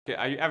Okay,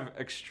 I have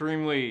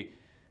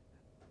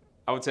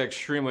I would say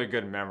extremely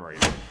good memory.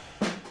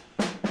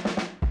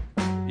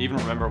 Even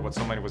remember what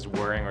somebody was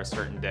wearing on a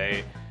certain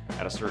day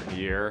at a certain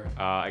year.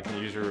 I can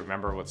usually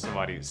remember what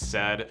somebody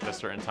said at a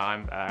certain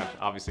time.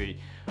 Obviously,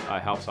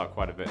 helps out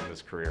quite a bit in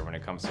this career when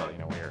it comes to,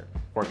 when you're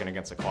working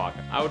against the clock.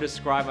 I would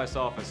describe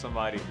myself as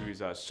somebody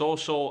who's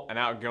social and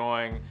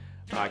outgoing.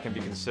 I can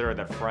be considered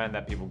that friend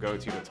that people go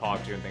to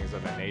talk to and things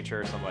of that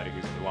nature. Somebody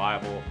who's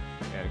reliable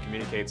and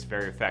communicates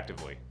very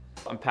effectively.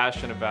 I'm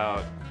passionate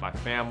about my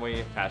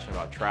family, passionate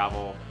about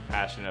travel,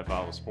 passionate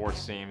about the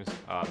sports teams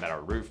that I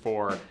root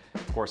for.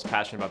 Of course,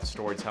 passionate about the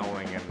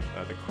storytelling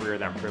and the career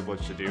that I'm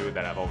privileged to do,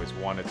 that I've always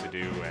wanted to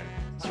do, and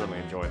certainly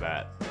enjoy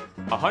that.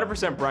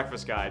 100%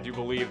 breakfast guy. I do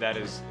believe that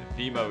is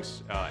the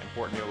most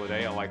important meal of the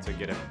day. I like to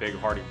get a big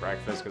hearty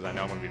breakfast because I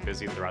know I'm going to be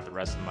busy throughout the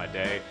rest of my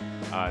day.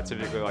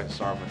 Typically I like to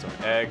start with some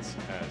eggs,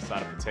 a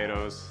side of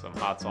potatoes, some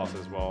hot sauce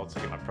as well to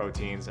get my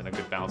proteins and a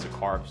good balance of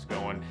carbs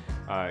going.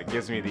 It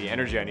gives me the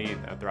energy I need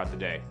throughout the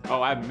day.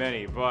 Oh, I have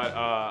many, but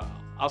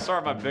I'll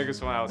start with my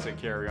biggest one. I would say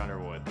Carrie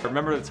Underwood.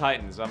 Remember the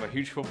Titans. I'm a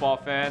huge football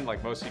fan,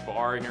 like most people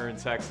are here in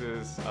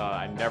Texas.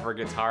 I never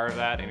get tired of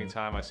that.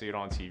 Anytime I see it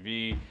on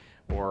TV,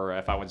 or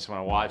if I just want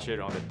to watch it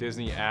on the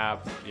Disney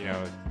app,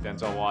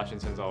 Denzel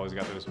Washington's always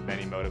got those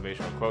many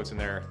motivational quotes in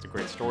there. It's a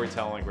great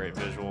storytelling, great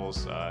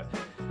visuals.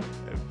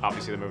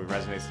 Obviously the movie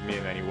resonates with me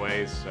in many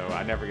ways, so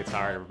I never get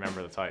tired of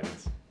Remember the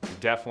Titans.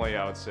 Definitely,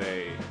 I would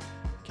say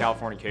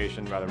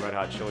Californication by the Red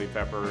Hot Chili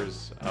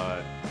Peppers.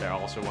 They're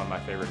also one of my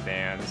favorite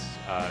bands.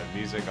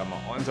 Music, I'm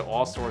into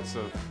all sorts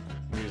of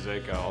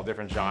music, all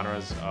different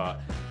genres.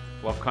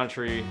 Love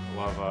country,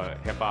 love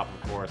hip-hop,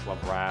 of course,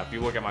 love rap. If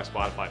you look at my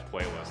Spotify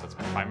playlist, that's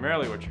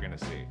primarily what you're gonna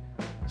see.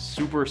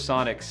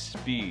 Supersonic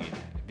speed,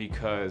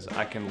 because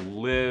I can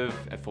live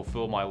and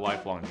fulfill my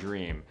lifelong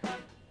dream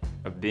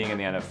of being in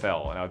the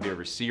NFL, and I would be a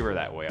receiver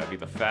that way. I'd be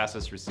the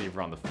fastest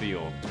receiver on the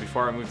field.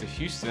 Before I moved to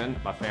Houston,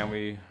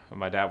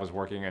 my dad was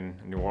working in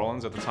New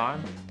Orleans at the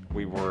time.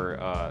 We were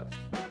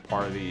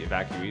part of the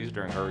evacuees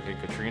during Hurricane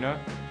Katrina.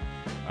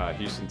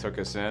 Houston took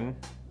us in.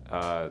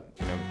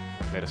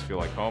 Made us feel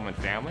like home and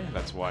family.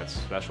 That's why it's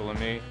special to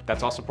me.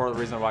 That's also part of the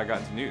reason why I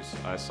got into news.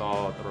 I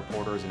saw the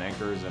reporters and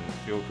anchors and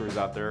field crews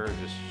out there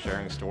just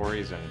sharing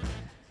stories and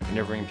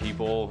interviewing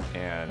people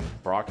and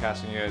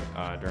broadcasting it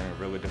during a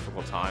really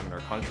difficult time in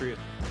our country.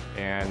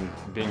 And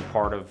being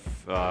part of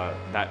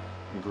that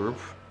group,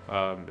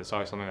 it's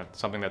always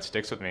something that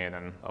sticks with me, and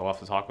I love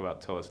to talk about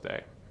till this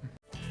day.